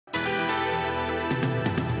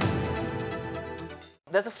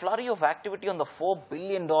there's a flurry of activity on the $4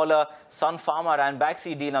 billion Sun Pharma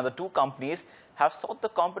Ranbaxy deal. Now, the two companies have sought the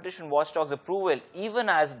competition watchdog's approval, even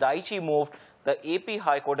as Daiichi moved the AP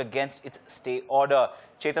High Court against its stay order.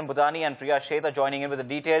 Chetan Bhutani and Priya Sheth are joining in with the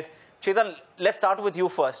details. Chetan, let's start with you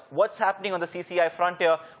first. What's happening on the CCI front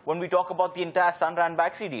here when we talk about the entire Sun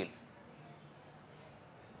Ranbaxy deal?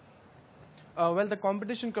 Well, the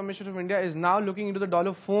Competition Commission of India is now looking into the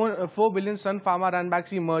 $4 billion Sun Pharma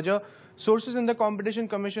Ranbaxy merger. Sources in the Competition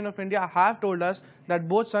Commission of India have told us that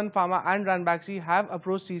both Sun Pharma and Ranbaxy have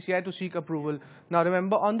approached CCI to seek approval. Now,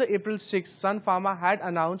 remember, on the April 6th, Sun Pharma had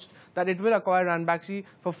announced that it will acquire Ranbaxy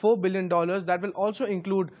for $4 billion. That will also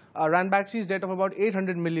include Ranbaxy's debt of about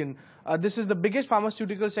 $800 million. This is the biggest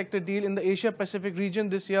pharmaceutical sector deal in the Asia-Pacific region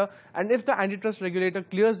this year, and if the antitrust regulator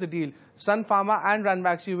clears the deal, Sun Pharma and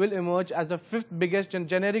Ranbaxy will emerge as the fifth biggest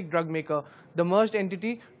generic drug maker. The merged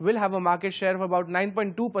entity will have a market share of about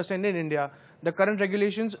 9.2% in India. The current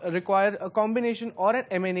regulations require a combination or an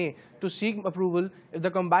M&A to seek approval if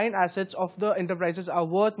the combined assets of the enterprises are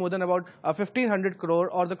worth more than about 1,500 crore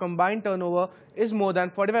or the combined turnover is more than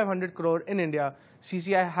 4,500 crore in India.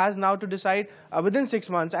 CCI has now to decide within 6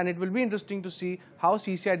 months, and it will be interesting to see how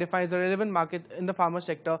CCI defines the relevant market in the pharma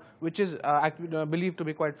sector, which is believed to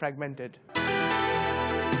be quite fragmented.